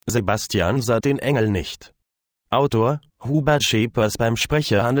Sebastian sah den Engel nicht. Autor: Hubert Schepers. Beim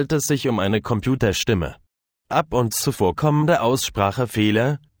Sprecher handelt es sich um eine Computerstimme. Ab und zu vorkommende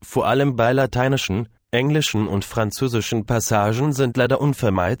Aussprachefehler, vor allem bei lateinischen, englischen und französischen Passagen, sind leider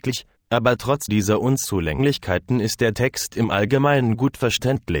unvermeidlich, aber trotz dieser Unzulänglichkeiten ist der Text im Allgemeinen gut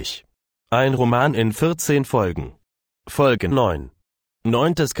verständlich. Ein Roman in 14 Folgen. Folge 9.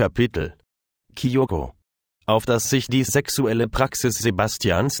 9. Kapitel. Kyoko. Auf dass sich die sexuelle Praxis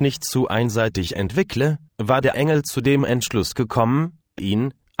Sebastians nicht zu einseitig entwickle, war der Engel zu dem Entschluss gekommen,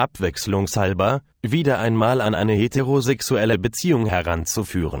 ihn, abwechslungshalber, wieder einmal an eine heterosexuelle Beziehung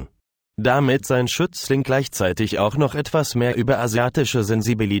heranzuführen. Damit sein Schützling gleichzeitig auch noch etwas mehr über asiatische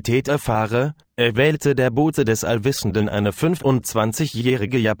Sensibilität erfahre, erwählte der Bote des Allwissenden eine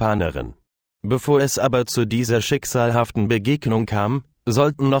 25-jährige Japanerin. Bevor es aber zu dieser schicksalhaften Begegnung kam,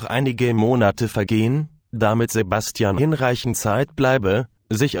 sollten noch einige Monate vergehen, damit Sebastian hinreichend Zeit bleibe,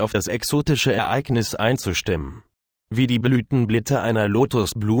 sich auf das exotische Ereignis einzustimmen. Wie die Blütenblätter einer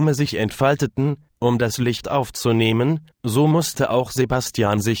Lotusblume sich entfalteten, um das Licht aufzunehmen, so musste auch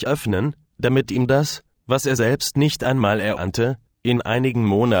Sebastian sich öffnen, damit ihm das, was er selbst nicht einmal erahnte, in einigen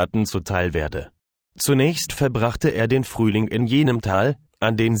Monaten zuteil werde. Zunächst verbrachte er den Frühling in jenem Tal,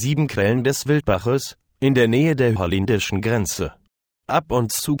 an den 7 Quellen des Wildbaches, in der Nähe der holländischen Grenze. Ab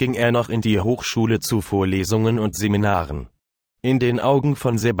und zu ging er noch in die Hochschule zu Vorlesungen und Seminaren. In den Augen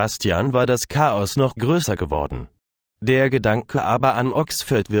von Sebastian war das Chaos noch größer geworden. Der Gedanke aber an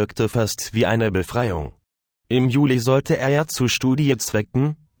Oxford wirkte fast wie eine Befreiung. Im Juli sollte er ja zu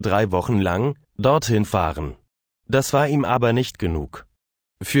Studienzwecken, 3 Wochen lang, dorthin fahren. Das war ihm aber nicht genug.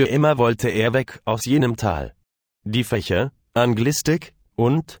 Für immer wollte er weg aus jenem Tal. Die Fächer, Anglistik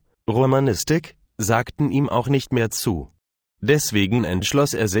und Romanistik, sagten ihm auch nicht mehr zu. Deswegen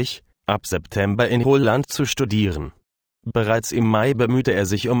entschloss er sich, ab September in Holland zu studieren. Bereits im Mai bemühte er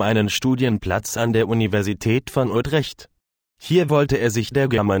sich um einen Studienplatz an der Universität von Utrecht. Hier wollte er sich der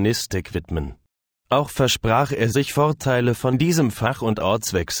Germanistik widmen. Auch versprach er sich Vorteile von diesem Fach- und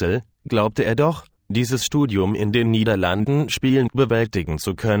Ortswechsel, glaubte er doch, dieses Studium in den Niederlanden spielend bewältigen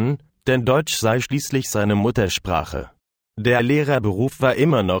zu können, denn Deutsch sei schließlich seine Muttersprache. Der Lehrerberuf war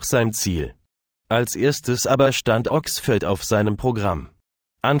immer noch sein Ziel. Als erstes aber stand Oxford auf seinem Programm.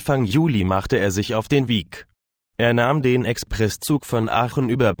 Anfang Juli machte er sich auf den Weg. Er nahm den Expresszug von Aachen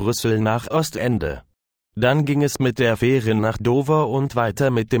über Brüssel nach Ostende. Dann ging es mit der Fähre nach Dover und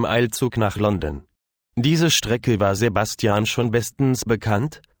weiter mit dem Eilzug nach London. Diese Strecke war Sebastian schon bestens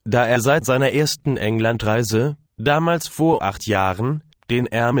bekannt, da er seit seiner ersten Englandreise, damals vor 8 Jahren, den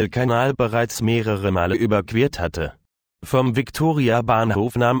Ärmelkanal bereits mehrere Male überquert hatte. Vom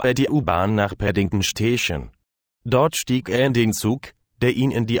Victoria-Bahnhof nahm er die U-Bahn nach Paddington Station. Dort stieg er in den Zug, der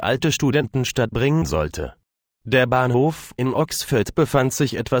ihn in die alte Studentenstadt bringen sollte. Der Bahnhof in Oxford befand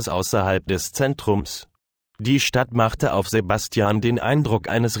sich etwas außerhalb des Zentrums. Die Stadt machte auf Sebastian den Eindruck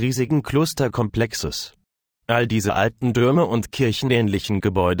eines riesigen Klosterkomplexes. All diese alten Türme und kirchenähnlichen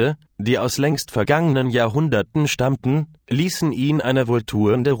Gebäude, die aus längst vergangenen Jahrhunderten stammten, ließen ihn eine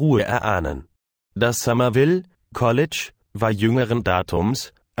wohltuende Ruhe erahnen. Das Somerville College war jüngeren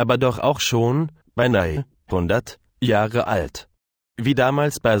Datums, aber doch auch schon, beinahe 100 Jahre alt. Wie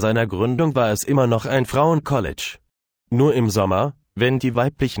damals bei seiner Gründung war es immer noch ein Frauencollege. Nur im Sommer, wenn die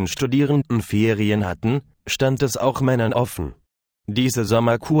weiblichen Studierenden Ferien hatten, stand es auch Männern offen. Dieser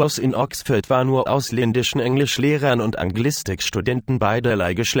Sommerkurs in Oxford war nur ausländischen Englischlehrern und Anglistikstudenten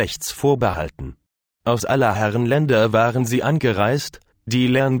beiderlei Geschlechts vorbehalten. Aus aller Herren Länder waren sie angereist, die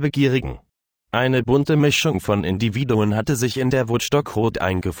Lernbegierigen. Eine bunte Mischung von Individuen hatte sich in der Woodstock Road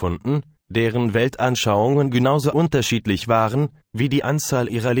eingefunden, deren Weltanschauungen genauso unterschiedlich waren, wie die Anzahl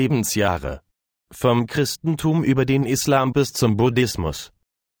ihrer Lebensjahre. Vom Christentum über den Islam bis zum Buddhismus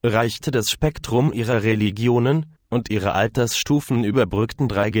reichte das Spektrum ihrer Religionen, und ihre Altersstufen überbrückten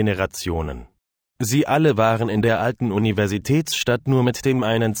 3 Generationen. Sie alle waren in der alten Universitätsstadt nur mit dem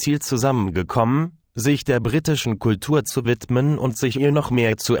einen Ziel zusammengekommen, sich der britischen Kultur zu widmen und sich ihr noch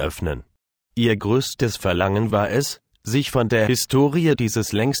mehr zu öffnen. Ihr größtes Verlangen war es, sich von der Historie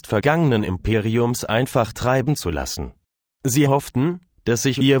dieses längst vergangenen Imperiums einfach treiben zu lassen. Sie hofften, dass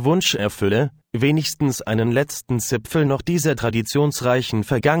sich ihr Wunsch erfülle, wenigstens einen letzten Zipfel noch dieser traditionsreichen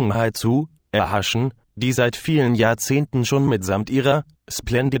Vergangenheit zu erhaschen, die seit vielen Jahrzehnten schon mitsamt ihrer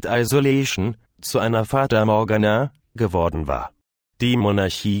Splendid Isolation zu einer Fata Morgana geworden war. Die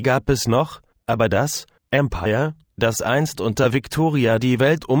Monarchie gab es noch, aber das Empire, das einst unter Victoria die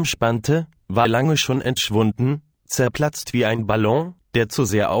Welt umspannte, war lange schon entschwunden, zerplatzt wie ein Ballon, der zu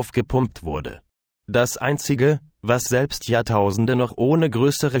sehr aufgepumpt wurde. Das Einzige, was selbst Jahrtausende noch ohne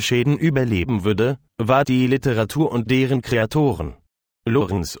größere Schäden überleben würde, war die Literatur und deren Kreatoren.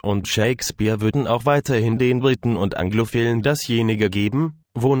 Lorenz und Shakespeare würden auch weiterhin den Briten und Anglophilen dasjenige geben,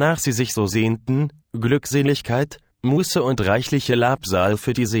 wonach sie sich so sehnten: Glückseligkeit, Muße und reichliche Labsal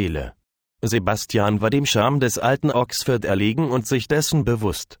für die Seele. Sebastian war dem Charme des alten Oxford erlegen und sich dessen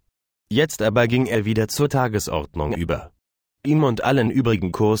bewusst. Jetzt aber ging er wieder zur Tagesordnung über. Ihm und allen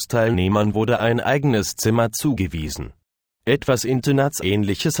übrigen Kursteilnehmern wurde ein eigenes Zimmer zugewiesen. Etwas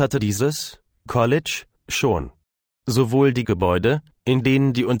Internatsähnliches hatte dieses College schon. Sowohl die Gebäude, in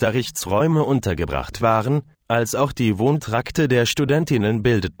denen die Unterrichtsräume untergebracht waren, als auch die Wohntrakte der Studentinnen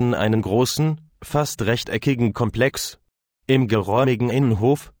bildeten einen großen, fast rechteckigen Komplex. Im geräumigen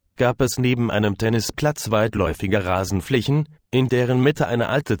Innenhof gab es neben einem Tennisplatz weitläufige Rasenflächen, in deren Mitte eine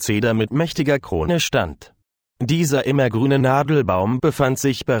alte Zeder mit mächtiger Krone stand. Dieser immergrüne Nadelbaum befand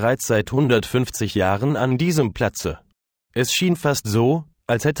sich bereits seit 150 Jahren an diesem Platze. Es schien fast so,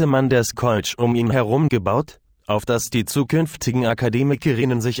 als hätte man das College um ihn herum gebaut, auf das die zukünftigen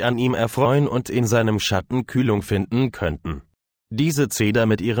Akademikerinnen sich an ihm erfreuen und in seinem Schatten Kühlung finden könnten. Diese Zeder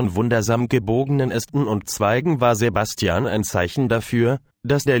mit ihren wundersam gebogenen Ästen und Zweigen war Sebastian ein Zeichen dafür,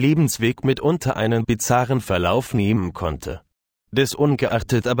 dass der Lebensweg mitunter einen bizarren Verlauf nehmen konnte.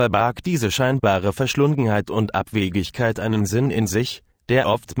 Desungeachtet aber barg diese scheinbare Verschlungenheit und Abwegigkeit einen Sinn in sich, der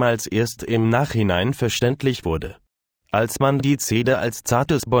oftmals erst im Nachhinein verständlich wurde. Als man die Zeder als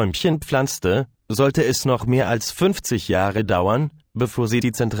zartes Bäumchen pflanzte, sollte es noch mehr als 50 Jahre dauern, bevor sie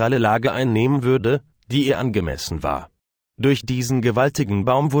die zentrale Lage einnehmen würde, die ihr angemessen war. Durch diesen gewaltigen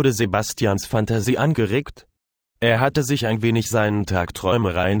Baum wurde Sebastians Fantasie angeregt. Er hatte sich ein wenig seinen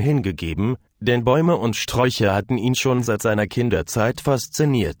Tagträumereien hingegeben, denn Bäume und Sträucher hatten ihn schon seit seiner Kinderzeit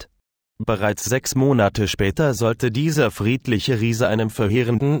fasziniert. Bereits 6 Monate später sollte dieser friedliche Riese einem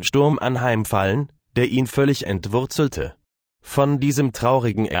verheerenden Sturm anheimfallen, der ihn völlig entwurzelte. Von diesem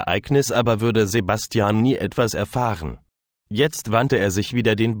traurigen Ereignis aber würde Sebastian nie etwas erfahren. Jetzt wandte er sich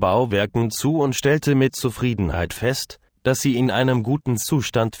wieder den Bauwerken zu und stellte mit Zufriedenheit fest, dass sie in einem guten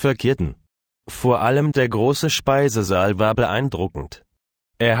Zustand verkehrten. Vor allem der große Speisesaal war beeindruckend.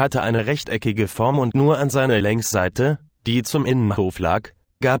 Er hatte eine rechteckige Form und nur an seiner Längsseite, die zum Innenhof lag,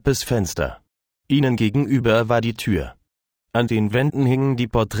 gab es Fenster. Ihnen gegenüber war die Tür. An den Wänden hingen die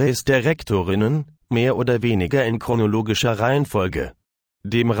Porträts der Rektorinnen, mehr oder weniger in chronologischer Reihenfolge.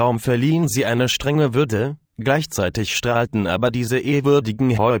 Dem Raum verliehen sie eine strenge Würde, gleichzeitig strahlten aber diese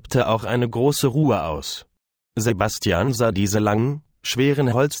ehrwürdigen Häupter auch eine große Ruhe aus. Sebastian sah diese langen,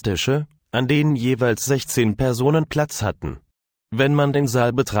 schweren Holztische, an denen jeweils 16 Personen Platz hatten. Wenn man den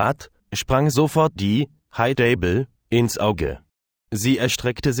Saal betrat, sprang sofort die High Table ins Auge. Sie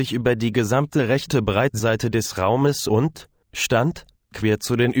erstreckte sich über die gesamte rechte Breitseite des Raumes und stand quer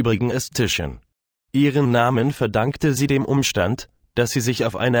zu den übrigen Esstischen. Ihren Namen verdankte sie dem Umstand, dass sie sich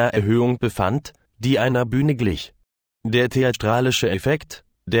auf einer Erhöhung befand, die einer Bühne glich. Der theatralische Effekt,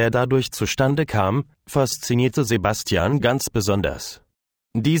 der dadurch zustande kam, faszinierte Sebastian ganz besonders.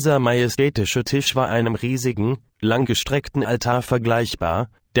 Dieser majestätische Tisch war einem riesigen, langgestreckten Altar vergleichbar,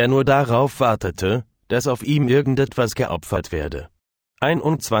 der nur darauf wartete, dass auf ihm irgendetwas geopfert werde.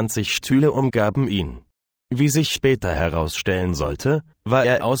 21 Stühle umgaben ihn. Wie sich später herausstellen sollte, war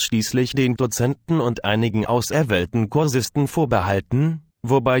er ausschließlich den Dozenten und einigen auserwählten Kursisten vorbehalten,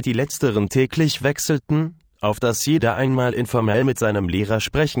 wobei die letzteren täglich wechselten, auf dass jeder einmal informell mit seinem Lehrer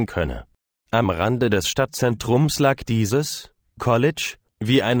sprechen könne. Am Rande des Stadtzentrums lag dieses College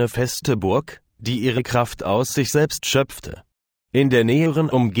wie eine feste Burg, die ihre Kraft aus sich selbst schöpfte. In der näheren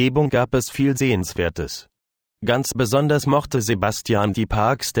Umgebung gab es viel Sehenswertes. Ganz besonders mochte Sebastian die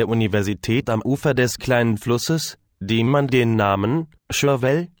Parks der Universität am Ufer des kleinen Flusses, dem man den Namen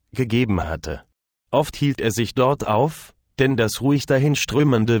Cherwell gegeben hatte. Oft hielt er sich dort auf, denn das ruhig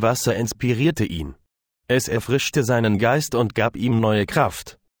dahinströmende Wasser inspirierte ihn. Es erfrischte seinen Geist und gab ihm neue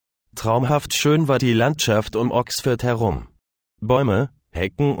Kraft. Traumhaft schön war die Landschaft um Oxford herum. Bäume,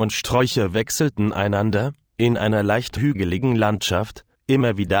 Hecken und Sträucher wechselten einander, in einer leicht hügeligen Landschaft,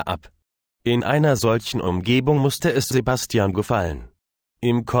 immer wieder ab. In einer solchen Umgebung musste es Sebastian gefallen.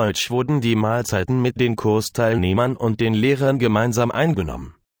 Im College wurden die Mahlzeiten mit den Kursteilnehmern und den Lehrern gemeinsam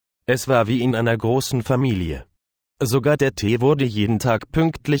eingenommen. Es war wie in einer großen Familie. Sogar der Tee wurde jeden Tag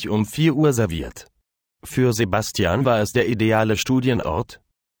pünktlich um 4 Uhr serviert. Für Sebastian war es der ideale Studienort.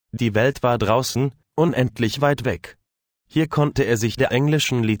 Die Welt war draußen, unendlich weit weg. Hier konnte er sich der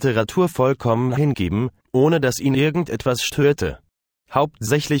englischen Literatur vollkommen hingeben, ohne dass ihn irgendetwas störte.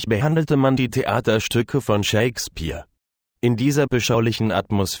 Hauptsächlich behandelte man die Theaterstücke von Shakespeare. In dieser beschaulichen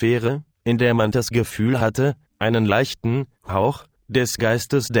Atmosphäre, in der man das Gefühl hatte, einen leichten Hauch des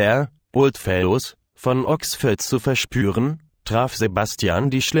Geistes der Old Fellows von Oxford zu verspüren, traf Sebastian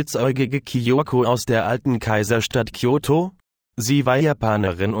die schlitzäugige Kyoko aus der alten Kaiserstadt Kyoto. Sie war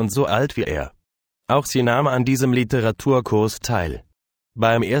Japanerin und so alt wie er. Auch sie nahm an diesem Literaturkurs teil.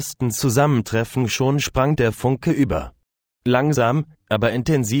 Beim ersten Zusammentreffen schon sprang der Funke über. Langsam, aber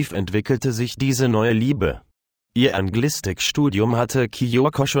intensiv entwickelte sich diese neue Liebe. Ihr Anglistikstudium hatte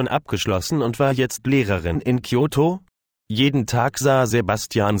Kyoko schon abgeschlossen und war jetzt Lehrerin in Kyoto. Jeden Tag sah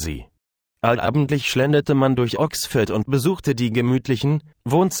Sebastian sie. Allabendlich schlenderte man durch Oxford und besuchte die gemütlichen,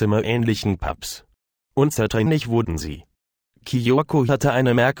 wohnzimmerähnlichen Pubs. Unzertrennlich wurden sie. Kyoko hatte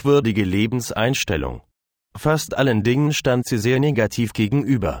eine merkwürdige Lebenseinstellung. Fast allen Dingen stand sie sehr negativ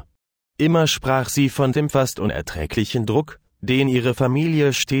gegenüber. Immer sprach sie von dem fast unerträglichen Druck, den ihre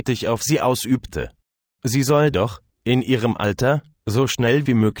Familie stetig auf sie ausübte. Sie soll doch, in ihrem Alter, so schnell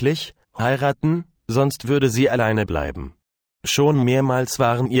wie möglich, heiraten, sonst würde sie alleine bleiben. Schon mehrmals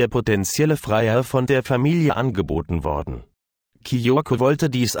waren ihr potenzielle Freier von der Familie angeboten worden. Kyoko wollte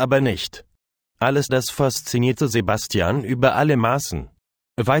dies aber nicht. Alles das faszinierte Sebastian über alle Maßen.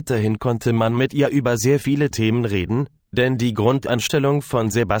 Weiterhin konnte man mit ihr über sehr viele Themen reden, denn die Grundanstellung von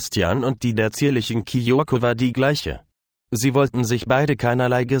Sebastian und die der zierlichen Kyoko war die gleiche. Sie wollten sich beide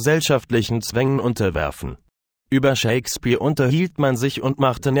keinerlei gesellschaftlichen Zwängen unterwerfen. Über Shakespeare unterhielt man sich und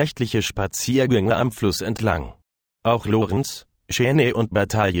machte nächtliche Spaziergänge am Fluss entlang. Auch Lorenz, Chenet und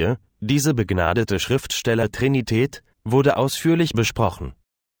Bataille, diese begnadete Schriftsteller-Trinität, wurde ausführlich besprochen.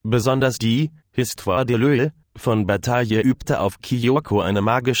 Besonders die Histoire de l'Eau von Bataille übte auf Kyoko eine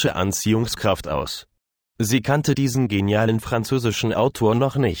magische Anziehungskraft aus. Sie kannte diesen genialen französischen Autor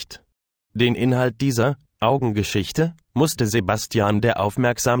noch nicht. Den Inhalt dieser Augengeschichte musste Sebastian der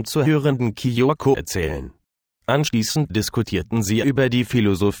aufmerksam zuhörenden Kyoko erzählen. Anschließend diskutierten sie über die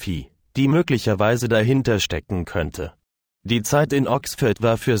Philosophie, die möglicherweise dahinter stecken könnte. Die Zeit in Oxford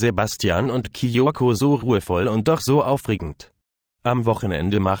war für Sebastian und Kyoko so ruhevoll und doch so aufregend. Am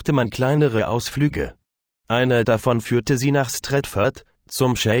Wochenende machte man kleinere Ausflüge. Eine davon führte sie nach Stratford,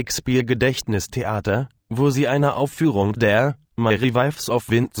 zum Shakespeare-Gedächtnistheater, wo sie einer Aufführung der Merry Wives of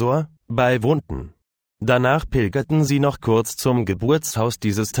Windsor beiwohnten. Danach pilgerten sie noch kurz zum Geburtshaus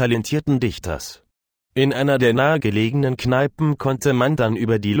dieses talentierten Dichters. In einer der nahegelegenen Kneipen konnte man dann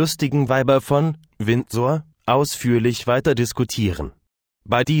über die lustigen Weiber von Windsor ausführlich weiter diskutieren.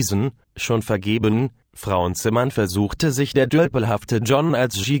 Bei diesen, schon vergebenen, Frauenzimmern versuchte sich der dölpelhafte John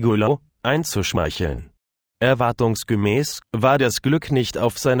als Gigolo einzuschmeicheln. Erwartungsgemäß war das Glück nicht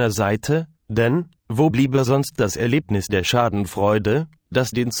auf seiner Seite, denn wo bliebe sonst das Erlebnis der Schadenfreude,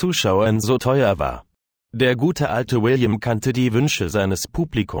 das den Zuschauern so teuer war? Der gute alte William kannte die Wünsche seines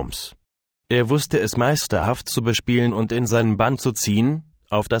Publikums. Er wusste es meisterhaft zu bespielen und in seinen Bann zu ziehen,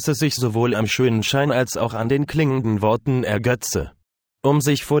 auf dass es sich sowohl am schönen Schein als auch an den klingenden Worten ergötze. Um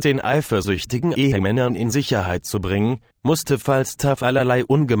sich vor den eifersüchtigen Ehemännern in Sicherheit zu bringen, musste Falstaff allerlei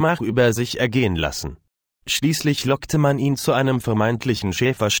Ungemach über sich ergehen lassen. Schließlich lockte man ihn zu einem vermeintlichen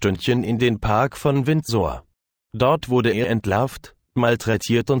Schäferstündchen in den Park von Windsor. Dort wurde er entlarvt,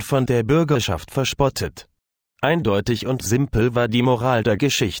 malträtiert und von der Bürgerschaft verspottet. Eindeutig und simpel war die Moral der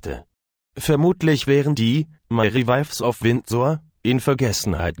Geschichte. Vermutlich wären die Merry Wives of Windsor in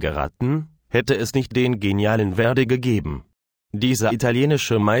Vergessenheit geraten, hätte es nicht den genialen Verdi gegeben. Dieser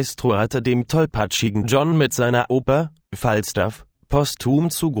italienische Maestro hatte dem tollpatschigen John mit seiner Oper Falstaff posthum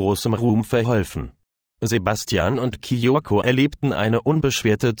zu großem Ruhm verholfen. Sebastian und Kyoko erlebten eine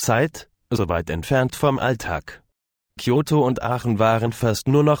unbeschwerte Zeit, so weit entfernt vom Alltag. Kyoto und Aachen waren fast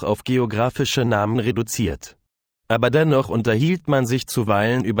nur noch auf geografische Namen reduziert. Aber dennoch unterhielt man sich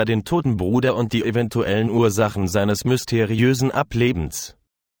zuweilen über den toten Bruder und die eventuellen Ursachen seines mysteriösen Ablebens.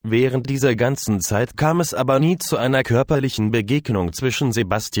 Während dieser ganzen Zeit kam es aber nie zu einer körperlichen Begegnung zwischen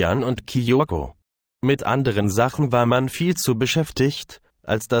Sebastian und Kyoko. Mit anderen Sachen war man viel zu beschäftigt,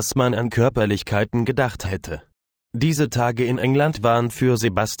 als dass man an Körperlichkeiten gedacht hätte. Diese Tage in England waren für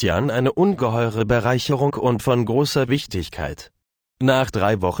Sebastian eine ungeheure Bereicherung und von großer Wichtigkeit. Nach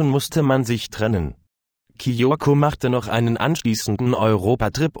 3 Wochen musste man sich trennen. Kyoko machte noch einen anschließenden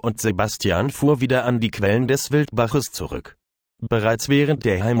Europatrip und Sebastian fuhr wieder an die Quellen des Wildbaches zurück. Bereits während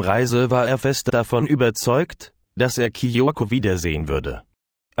der Heimreise war er fest davon überzeugt, dass er Kyoko wiedersehen würde.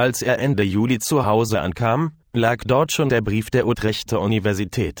 Als er Ende Juli zu Hause ankam, lag dort schon der Brief der Utrechter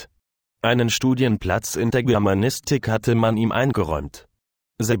Universität. Einen Studienplatz in der Germanistik hatte man ihm eingeräumt.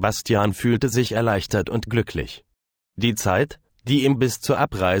 Sebastian fühlte sich erleichtert und glücklich. Die Zeit, die ihm bis zur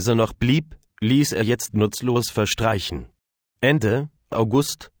Abreise noch blieb, ließ er jetzt nutzlos verstreichen. Ende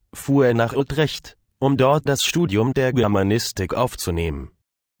August fuhr er nach Utrecht, um dort das Studium der Germanistik aufzunehmen.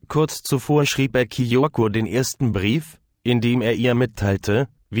 Kurz zuvor schrieb er Kyoko den ersten Brief, in dem er ihr mitteilte,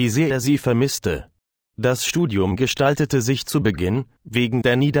 wie sehr er sie vermisste. Das Studium gestaltete sich zu Beginn, wegen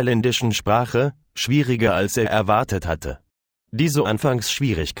der niederländischen Sprache, schwieriger als er erwartet hatte. Diese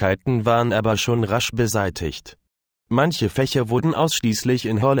Anfangsschwierigkeiten waren aber schon rasch beseitigt. Manche Fächer wurden ausschließlich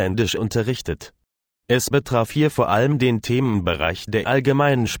in Holländisch unterrichtet. Es betraf hier vor allem den Themenbereich der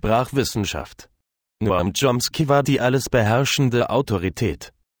allgemeinen Sprachwissenschaft. Noam Chomsky war die alles beherrschende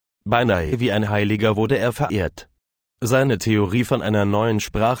Autorität. Beinahe wie ein Heiliger wurde er verehrt. Seine Theorie von einer neuen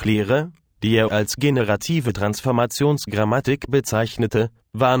Sprachlehre, die er als generative Transformationsgrammatik bezeichnete,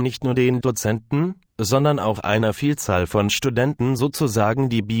 war nicht nur den Dozenten, sondern auch einer Vielzahl von Studenten sozusagen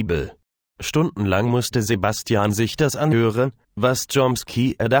die Bibel. Stundenlang musste Sebastian sich das anhören, was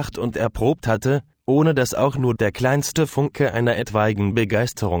Chomsky erdacht und erprobt hatte, ohne dass auch nur der kleinste Funke einer etwaigen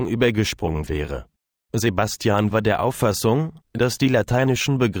Begeisterung übergesprungen wäre. Sebastian war der Auffassung, dass die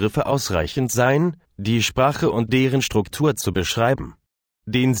lateinischen Begriffe ausreichend seien, die Sprache und deren Struktur zu beschreiben.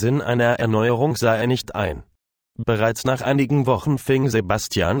 Den Sinn einer Erneuerung sah er nicht ein. Bereits nach einigen Wochen fing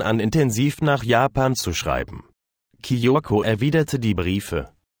Sebastian an, intensiv nach Japan zu schreiben. Kyoko erwiderte die Briefe.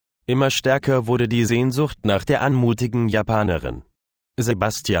 Immer stärker wurde die Sehnsucht nach der anmutigen Japanerin.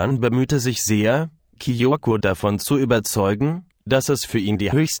 Sebastian bemühte sich sehr, Kyoko davon zu überzeugen, dass es für ihn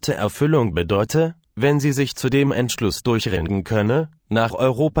die höchste Erfüllung bedeute, wenn sie sich zu dem Entschluss durchringen könne, nach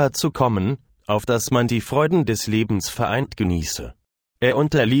Europa zu kommen, auf das man die Freuden des Lebens vereint genieße. Er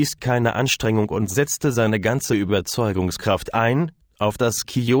unterließ keine Anstrengung und setzte seine ganze Überzeugungskraft ein, auf dass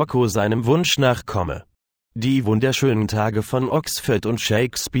Kyoko seinem Wunsch nachkomme. Die wunderschönen Tage von Oxford und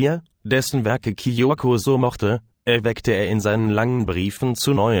Shakespeare, dessen Werke Kyoko so mochte, erweckte er in seinen langen Briefen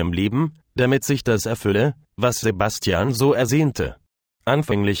zu neuem Leben, damit sich das erfülle, was Sebastian so ersehnte.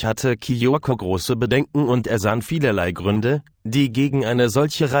 Anfänglich hatte Kyoko große Bedenken und ersann vielerlei Gründe, die gegen eine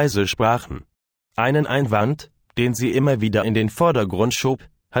solche Reise sprachen. Einen Einwand, den sie immer wieder in den Vordergrund schob,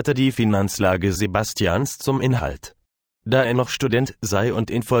 hatte die Finanzlage Sebastians zum Inhalt. Da er noch Student sei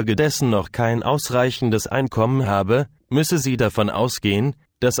und infolgedessen noch kein ausreichendes Einkommen habe, müsse sie davon ausgehen,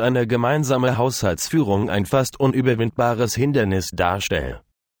 dass eine gemeinsame Haushaltsführung ein fast unüberwindbares Hindernis darstelle.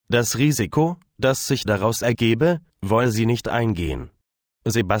 Das Risiko, das sich daraus ergebe, wolle sie nicht eingehen.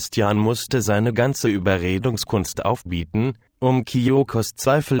 Sebastian musste seine ganze Überredungskunst aufbieten, um Kyokos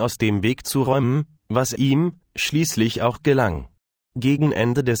Zweifel aus dem Weg zu räumen, was ihm schließlich auch gelang. Gegen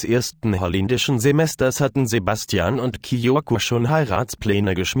Ende des ersten holländischen Semesters hatten Sebastian und Kyoko schon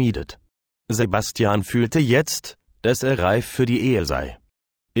Heiratspläne geschmiedet. Sebastian fühlte jetzt, dass er reif für die Ehe sei.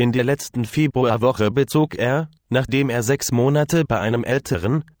 In der letzten Februarwoche bezog er, nachdem er 6 Monate bei einem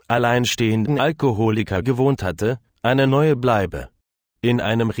älteren, alleinstehenden Alkoholiker gewohnt hatte, eine neue Bleibe. In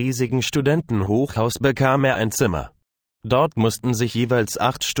einem riesigen Studentenhochhaus bekam er ein Zimmer. Dort mussten sich jeweils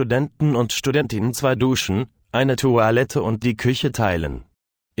 8 Studenten und Studentinnen 2 Duschen, eine Toilette und die Küche teilen.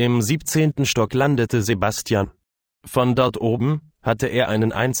 Im 17. Stock landete Sebastian. Von dort oben hatte er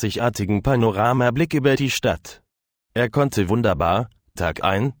einen einzigartigen Panoramablick über die Stadt. Er konnte wunderbar, Tag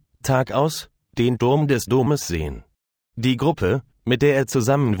ein, Tag aus, den Dom des Domes sehen. Die Gruppe, mit der er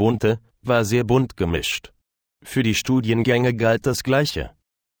zusammen wohnte, war sehr bunt gemischt. Für die Studiengänge galt das Gleiche.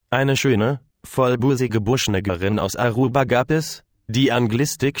 Eine schöne, vollbusige Buschniggerin aus Aruba gab es, die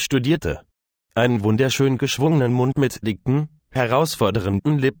Anglistik studierte. Einen wunderschön geschwungenen Mund mit dicken,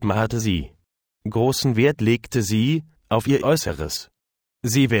 herausfordernden Lippen hatte sie. Großen Wert legte sie auf ihr Äußeres.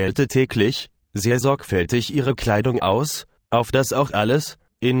 Sie wählte täglich, sehr sorgfältig ihre Kleidung aus, auf dass auch alles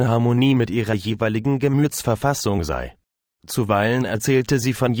in Harmonie mit ihrer jeweiligen Gemütsverfassung sei. Zuweilen erzählte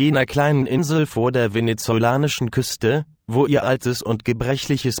sie von jener kleinen Insel vor der venezolanischen Küste, wo ihr altes und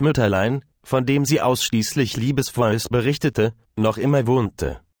gebrechliches Mütterlein, von dem sie ausschließlich Liebesvolles berichtete, noch immer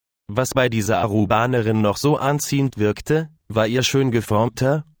wohnte. Was bei dieser Arubanerin noch so anziehend wirkte, war ihr schön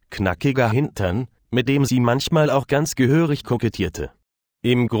geformter, knackiger Hintern, mit dem sie manchmal auch ganz gehörig kokettierte.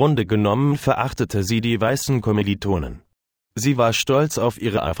 Im Grunde genommen verachtete sie die weißen Kommilitonen. Sie war stolz auf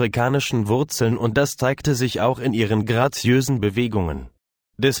ihre afrikanischen Wurzeln und das zeigte sich auch in ihren graziösen Bewegungen.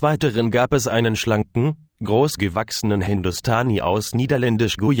 Des Weiteren gab es einen schlanken, großgewachsenen Hindustani aus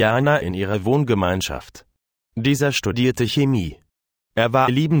Niederländisch-Guyana in ihrer Wohngemeinschaft. Dieser studierte Chemie. Er war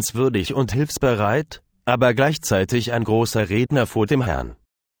liebenswürdig und hilfsbereit, aber gleichzeitig ein großer Redner vor dem Herrn.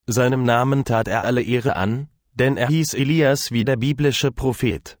 Seinem Namen tat er alle Ehre an, denn er hieß Elias wie der biblische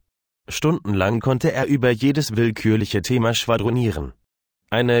Prophet. Stundenlang konnte er über jedes willkürliche Thema schwadronieren.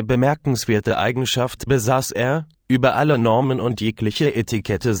 Eine bemerkenswerte Eigenschaft besaß er, über alle Normen und jegliche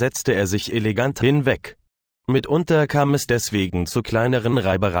Etikette setzte er sich elegant hinweg. Mitunter kam es deswegen zu kleineren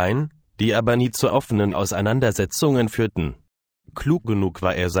Reibereien, die aber nie zu offenen Auseinandersetzungen führten. Klug genug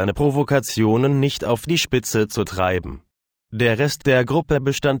war er, seine Provokationen nicht auf die Spitze zu treiben. Der Rest der Gruppe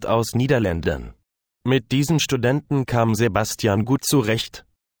bestand aus Niederländern. Mit diesen Studenten kam Sebastian gut zurecht.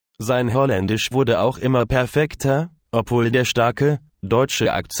 Sein Holländisch wurde auch immer perfekter, obwohl der starke,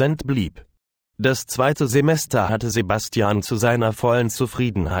 deutsche Akzent blieb. Das zweite Semester hatte Sebastian zu seiner vollen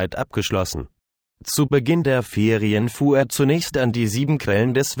Zufriedenheit abgeschlossen. Zu Beginn der Ferien fuhr er zunächst an die 7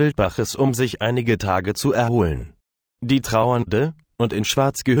 Quellen des Wildbaches, um sich einige Tage zu erholen. Die trauernde und in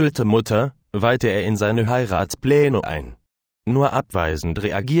Schwarz gehüllte Mutter weihte er in seine Heiratspläne ein. Nur abweisend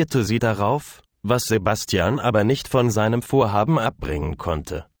reagierte sie darauf, was Sebastian aber nicht von seinem Vorhaben abbringen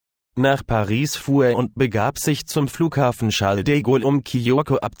konnte. Nach Paris fuhr er und begab sich zum Flughafen Charles de Gaulle, um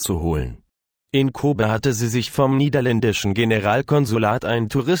Kyoko abzuholen. In Kobe hatte sie sich vom niederländischen Generalkonsulat ein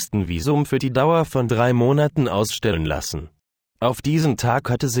Touristenvisum für die Dauer von 3 Monaten ausstellen lassen. Auf diesen Tag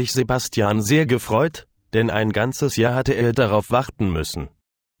hatte sich Sebastian sehr gefreut, denn ein ganzes Jahr hatte er darauf warten müssen.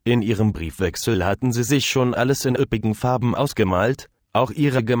 In ihrem Briefwechsel hatten sie sich schon alles in üppigen Farben ausgemalt, auch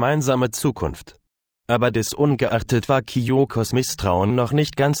ihre gemeinsame Zukunft. Aber desungeachtet war Kyokos Misstrauen noch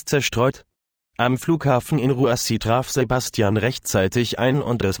nicht ganz zerstreut. Am Flughafen in Roissy traf Sebastian rechtzeitig ein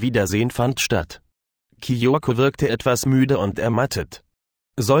und das Wiedersehen fand statt. Kyoko wirkte etwas müde und ermattet.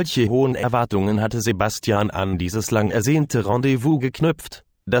 Solche hohen Erwartungen hatte Sebastian an dieses lang ersehnte Rendezvous geknüpft,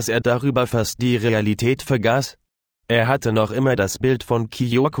 dass er darüber fast die Realität vergaß. Er hatte noch immer das Bild von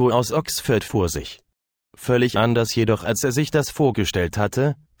Kyoko aus Oxford vor sich. Völlig anders jedoch, als er sich das vorgestellt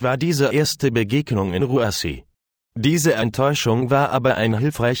hatte, war diese erste Begegnung in Roissy. Diese Enttäuschung war aber ein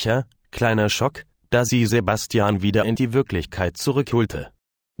hilfreicher, kleiner Schock, da sie Sebastian wieder in die Wirklichkeit zurückholte.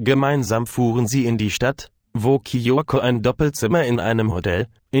 Gemeinsam fuhren sie in die Stadt, wo Kyoko ein Doppelzimmer in einem Hotel,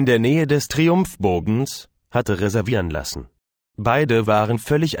 in der Nähe des Triumphbogens, hatte reservieren lassen. Beide waren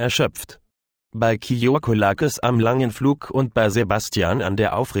völlig erschöpft. Bei Kyoko lag es am langen Flug und bei Sebastian an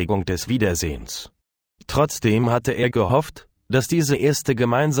der Aufregung des Wiedersehens. Trotzdem hatte er gehofft, dass diese erste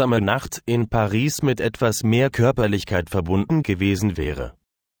gemeinsame Nacht in Paris mit etwas mehr Körperlichkeit verbunden gewesen wäre.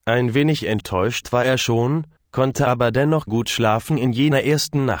 Ein wenig enttäuscht war er schon, konnte aber dennoch gut schlafen in jener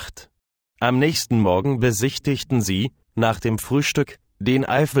ersten Nacht. Am nächsten Morgen besichtigten sie, nach dem Frühstück, den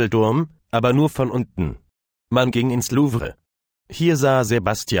Eiffelturm, aber nur von unten. Man ging ins Louvre. Hier sah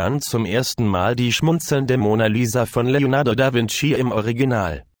Sebastian zum ersten Mal die schmunzelnde Mona Lisa von Leonardo da Vinci im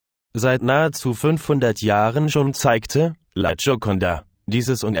Original. Seit nahezu 500 Jahren schon zeigte La Gioconda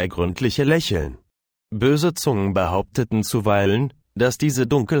dieses unergründliche Lächeln. Böse Zungen behaupteten zuweilen, dass diese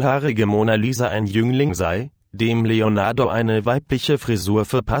dunkelhaarige Mona Lisa ein Jüngling sei, dem Leonardo eine weibliche Frisur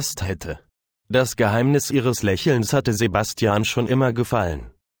verpasst hätte. Das Geheimnis ihres Lächelns hatte Sebastian schon immer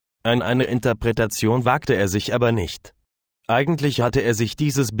gefallen. An eine Interpretation wagte er sich aber nicht. Eigentlich hatte er sich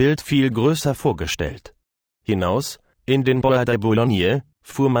dieses Bild viel größer vorgestellt. Hinaus, in den Bois de Boulogne,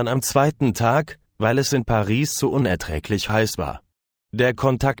 fuhr man am zweiten Tag, weil es in Paris so unerträglich heiß war. Der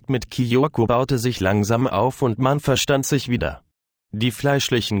Kontakt mit Kyoko baute sich langsam auf und man verstand sich wieder. Die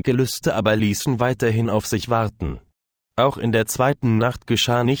fleischlichen Gelüste aber ließen weiterhin auf sich warten. Auch in der zweiten Nacht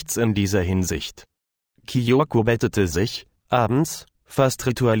geschah nichts in dieser Hinsicht. Kyoko bettete sich, abends, fast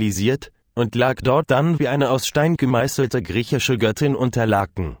ritualisiert, und lag dort dann wie eine aus Stein gemeißelte griechische Göttin unter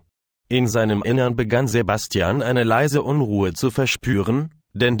Laken. In seinem Innern begann Sebastian eine leise Unruhe zu verspüren,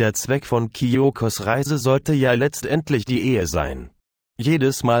 denn der Zweck von Kyokos Reise sollte ja letztendlich die Ehe sein.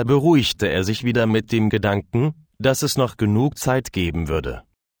 Jedes Mal beruhigte er sich wieder mit dem Gedanken, dass es noch genug Zeit geben würde.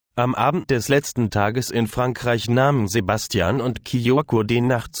 Am Abend des letzten Tages in Frankreich nahmen Sebastian und Kyoko den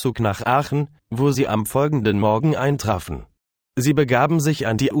Nachtzug nach Aachen, wo sie am folgenden Morgen eintrafen. Sie begaben sich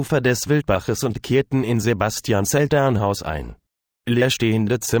an die Ufer des Wildbaches und kehrten in Sebastians Elternhaus ein.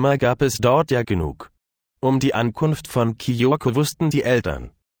 Leerstehende Zimmer gab es dort ja genug. Um die Ankunft von Kyoko wussten die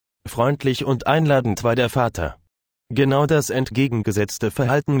Eltern. Freundlich und einladend war der Vater. Genau das entgegengesetzte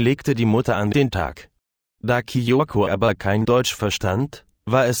Verhalten legte die Mutter an den Tag. Da Kyoko aber kein Deutsch verstand,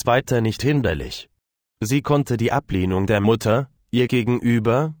 war es weiter nicht hinderlich. Sie konnte die Ablehnung der Mutter, ihr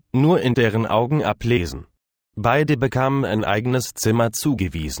gegenüber, nur in deren Augen ablesen. Beide bekamen ein eigenes Zimmer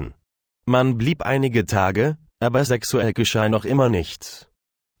zugewiesen. Man blieb einige Tage, aber sexuell geschah noch immer nichts.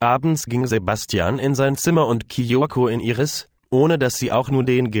 Abends ging Sebastian in sein Zimmer und Kyoko in ihres, ohne dass sie auch nur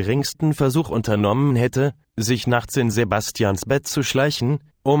den geringsten Versuch unternommen hätte, sich nachts in Sebastians Bett zu schleichen,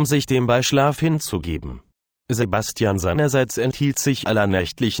 um sich dem Beischlaf hinzugeben. Sebastian seinerseits enthielt sich aller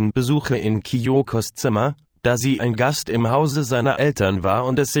nächtlichen Besuche in Kyokos Zimmer, da sie ein Gast im Hause seiner Eltern war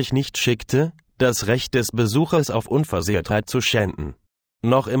und es sich nicht schickte, das Recht des Besuchers auf Unversehrtheit zu schänden.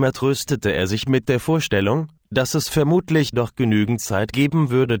 Noch immer tröstete er sich mit der Vorstellung, dass es vermutlich doch genügend Zeit geben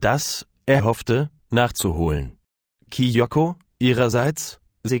würde, das, er hoffte, nachzuholen. Kyoko, ihrerseits,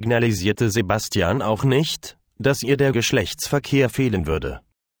 signalisierte Sebastian auch nicht, dass ihr der Geschlechtsverkehr fehlen würde.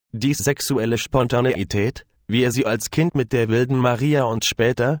 Die sexuelle Spontaneität, wie er sie als Kind mit der wilden Maria und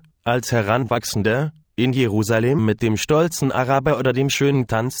später, als Heranwachsender, in Jerusalem mit dem stolzen Araber oder dem schönen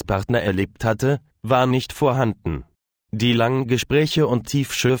Tanzpartner erlebt hatte, war nicht vorhanden. Die langen Gespräche und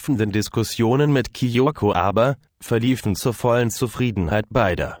tiefschürfenden Diskussionen mit Kyoko aber verliefen zur vollen Zufriedenheit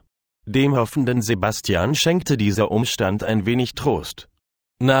beider. Dem hoffenden Sebastian schenkte dieser Umstand ein wenig Trost.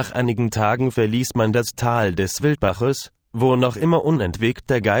 Nach einigen Tagen verließ man das Tal des Wildbaches, wo noch immer unentwegt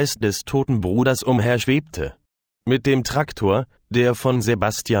der Geist des toten Bruders umherschwebte. Mit dem Traktor, der von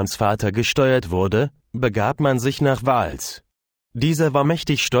Sebastians Vater gesteuert wurde, begab man sich nach Wals. Dieser war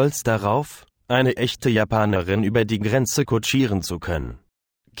mächtig stolz darauf, eine echte Japanerin über die Grenze kutschieren zu können.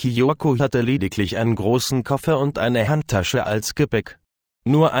 Kyoko hatte lediglich einen großen Koffer und eine Handtasche als Gepäck.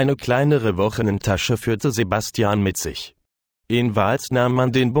 Nur eine kleinere Wochenendtasche führte Sebastian mit sich. In Wals nahm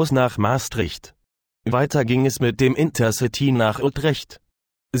man den Bus nach Maastricht. Weiter ging es mit dem Intercity nach Utrecht.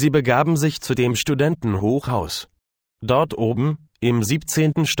 Sie begaben sich zu dem Studentenhochhaus. Dort oben, im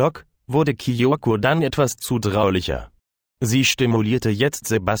 17. Stock, wurde Kyoko dann etwas zutraulicher. Sie stimulierte jetzt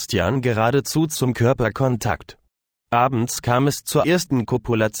Sebastian geradezu zum Körperkontakt. Abends kam es zur ersten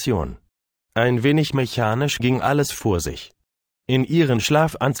Kopulation. Ein wenig mechanisch ging alles vor sich. In ihren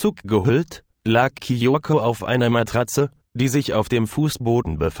Schlafanzug gehüllt, lag Kyoko auf einer Matratze, die sich auf dem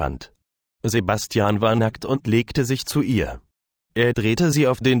Fußboden befand. Sebastian war nackt und legte sich zu ihr. Er drehte sie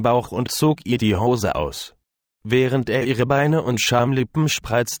auf den Bauch und zog ihr die Hose aus. Während er ihre Beine und Schamlippen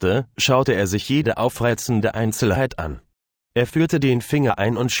spreizte, schaute er sich jede aufreizende Einzelheit an. Er führte den Finger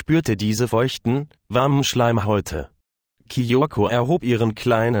ein und spürte diese feuchten, warmen Schleimhäute. Kyoko erhob ihren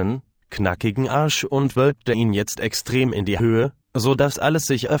kleinen, knackigen Arsch und wölbte ihn jetzt extrem in die Höhe, so dass alles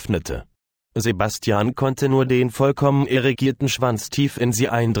sich öffnete. Sebastian konnte nur den vollkommen irrigierten Schwanz tief in sie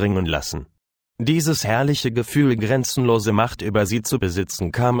eindringen lassen. Dieses herrliche Gefühl, grenzenlose Macht über sie zu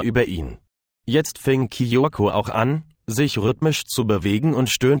besitzen, kam über ihn. Jetzt fing Kyoko auch an, sich rhythmisch zu bewegen und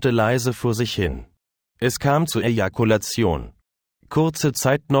stöhnte leise vor sich hin. Es kam zur Ejakulation. Kurze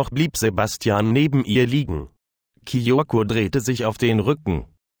Zeit noch blieb Sebastian neben ihr liegen. Kyoko drehte sich auf den Rücken.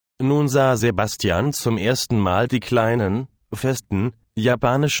 Nun sah Sebastian zum ersten Mal die kleinen, festen,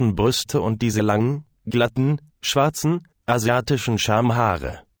 japanischen Brüste und diese langen, glatten, schwarzen, asiatischen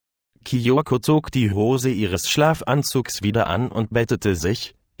Schamhaare. Kyoko zog die Hose ihres Schlafanzugs wieder an und bettete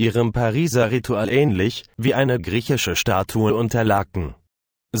sich, ihrem Pariser Ritual ähnlich, wie eine griechische Statue unter Laken.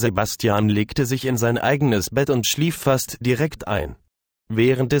 Sebastian legte sich in sein eigenes Bett und schlief fast direkt ein.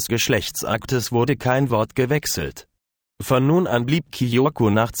 Während des Geschlechtsaktes wurde kein Wort gewechselt. Von nun an blieb Kyoko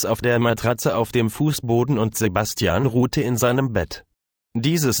nachts auf der Matratze auf dem Fußboden und Sebastian ruhte in seinem Bett.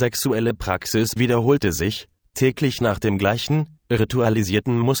 Diese sexuelle Praxis wiederholte sich, täglich nach dem gleichen,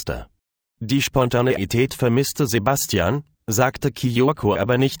 ritualisierten Muster. Die Spontaneität vermisste Sebastian, sagte Kyoko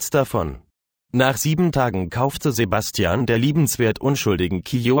aber nichts davon. Nach 7 Tagen kaufte Sebastian der liebenswert unschuldigen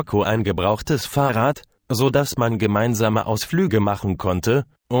Kyoko ein gebrauchtes Fahrrad, so dass man gemeinsame Ausflüge machen konnte,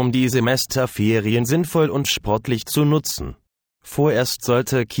 um die Semesterferien sinnvoll und sportlich zu nutzen. Vorerst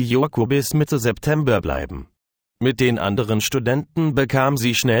sollte Kyoko bis Mitte September bleiben. Mit den anderen Studenten bekam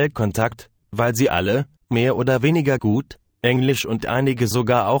sie schnell Kontakt, weil sie alle, mehr oder weniger gut, Englisch und einige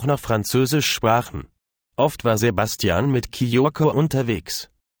sogar auch noch Französisch sprachen. Oft war Sebastian mit Kyoko unterwegs.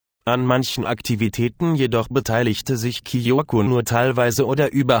 An manchen Aktivitäten jedoch beteiligte sich Kyoko nur teilweise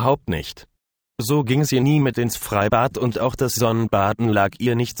oder überhaupt nicht. So ging sie nie mit ins Freibad und auch das Sonnenbaden lag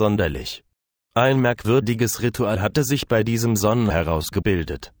ihr nicht sonderlich. Ein merkwürdiges Ritual hatte sich bei diesem Sonnen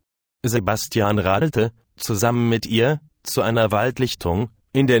herausgebildet. Sebastian radelte, zusammen mit ihr, zu einer Waldlichtung,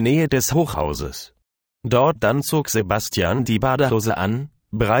 in der Nähe des Hochhauses. Dort dann zog Sebastian die Badehose an,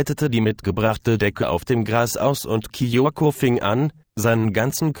 breitete die mitgebrachte Decke auf dem Gras aus und Kyoko fing an, seinen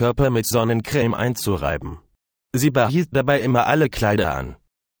ganzen Körper mit Sonnencreme einzureiben. Sie behielt dabei immer alle Kleider an.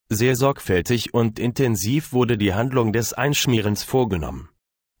 Sehr sorgfältig und intensiv wurde die Handlung des Einschmierens vorgenommen.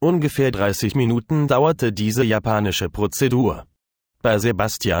 Ungefähr 30 Minuten dauerte diese japanische Prozedur. Bei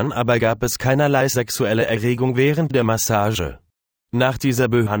Sebastian aber gab es keinerlei sexuelle Erregung während der Massage. Nach dieser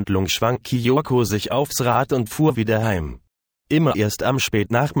Behandlung schwang Kyoko sich aufs Rad und fuhr wieder heim. Immer erst am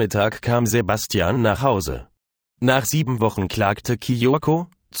Spätnachmittag kam Sebastian nach Hause. Nach 7 Wochen klagte Kyoko,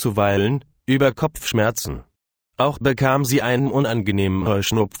 zuweilen, über Kopfschmerzen. Auch bekam sie einen unangenehmen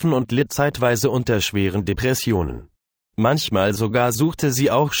Heuschnupfen und litt zeitweise unter schweren Depressionen. Manchmal sogar suchte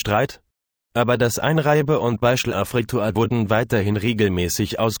sie auch Streit. Aber das Einreibe- und Beischlafritual wurden weiterhin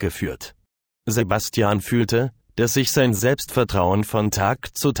regelmäßig ausgeführt. Sebastian fühlte, dass sich sein Selbstvertrauen von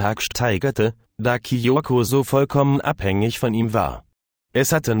Tag zu Tag steigerte, da Kyoko so vollkommen abhängig von ihm war.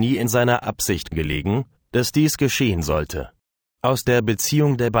 Es hatte nie in seiner Absicht gelegen, dass dies geschehen sollte. Aus der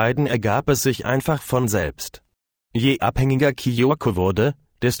Beziehung der beiden ergab es sich einfach von selbst. Je abhängiger Kyoko wurde,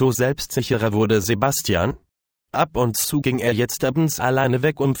 desto selbstsicherer wurde Sebastian. Ab und zu ging er jetzt abends alleine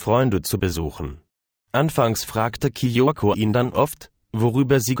weg, um Freunde zu besuchen. Anfangs fragte Kyoko ihn dann oft,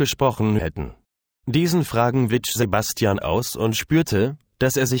 worüber sie gesprochen hätten. Diesen Fragen wich Sebastian aus und spürte,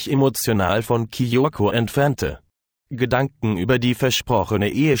 dass er sich emotional von Kyoko entfernte. Gedanken über die versprochene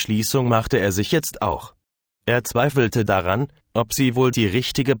Eheschließung machte er sich jetzt auch. Er zweifelte daran, ob sie wohl die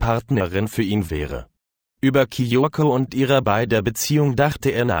richtige Partnerin für ihn wäre. Über Kyoko und ihrer beider Beziehung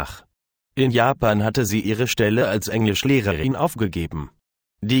dachte er nach. In Japan hatte sie ihre Stelle als Englischlehrerin aufgegeben.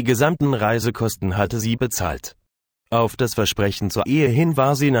 Die gesamten Reisekosten hatte sie bezahlt. Auf das Versprechen zur Ehe hin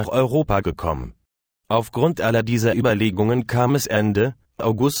war sie nach Europa gekommen. Aufgrund aller dieser Überlegungen kam es Ende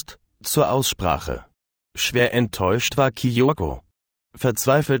August zur Aussprache. Schwer enttäuscht war Kyoko.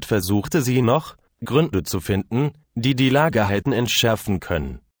 Verzweifelt versuchte sie noch, Gründe zu finden, die die Lage hätten entschärfen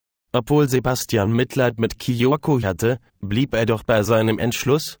können. Obwohl Sebastian Mitleid mit Kyoko hatte, blieb er doch bei seinem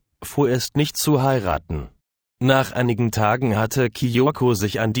Entschluss, vorerst nicht zu heiraten. Nach einigen Tagen hatte Kyoko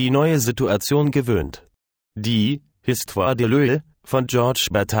sich an die neue Situation gewöhnt. Die Histoire de l'Eau von Georges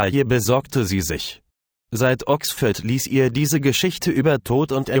Bataille besorgte sie sich. Seit Oxford ließ ihr diese Geschichte über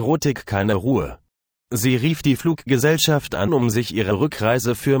Tod und Erotik keine Ruhe. Sie rief die Fluggesellschaft an, um sich ihre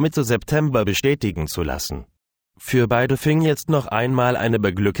Rückreise für Mitte September bestätigen zu lassen. Für beide fing jetzt noch einmal eine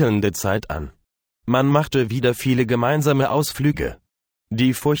beglückende Zeit an. Man machte wieder viele gemeinsame Ausflüge.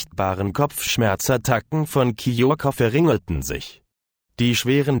 Die furchtbaren Kopfschmerzattacken von Kyoko verringerten sich. Die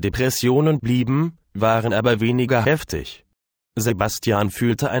schweren Depressionen blieben, waren aber weniger heftig. Sebastian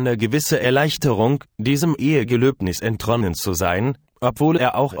fühlte eine gewisse Erleichterung, diesem Ehegelöbnis entronnen zu sein, obwohl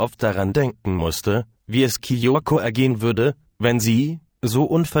er auch oft daran denken musste, wie es Kyoko ergehen würde, wenn sie, so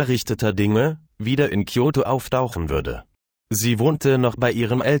unverrichteter Dinge, wieder in Kyoto auftauchen würde. Sie wohnte noch bei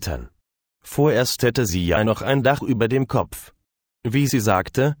ihren Eltern. Vorerst hätte sie ja noch ein Dach über dem Kopf. Wie sie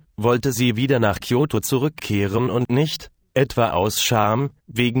sagte, wollte sie wieder nach Kyoto zurückkehren und nicht, etwa aus Scham,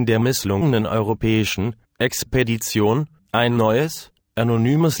 wegen der misslungenen europäischen Expedition, ein neues,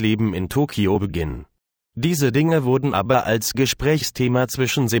 anonymes Leben in Tokio beginnen. Diese Dinge wurden aber als Gesprächsthema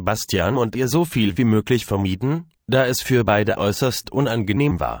zwischen Sebastian und ihr so viel wie möglich vermieden, da es für beide äußerst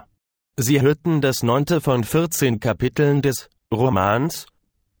unangenehm war. Sie hörten das 9. von 14 Kapiteln des Romans.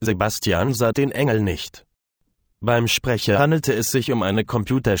 Sebastian sah den Engel nicht. Beim Sprecher handelte es sich um eine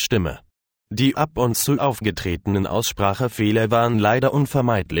Computerstimme. Die ab und zu aufgetretenen Aussprachefehler waren leider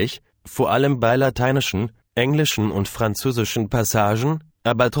unvermeidlich, vor allem bei lateinischen, englischen und französischen Passagen,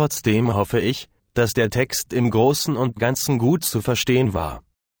 aber trotzdem hoffe ich, dass der Text im Großen und Ganzen gut zu verstehen war.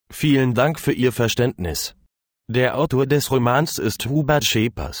 Vielen Dank für Ihr Verständnis. Der Autor des Romans ist Hubert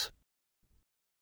Schepers.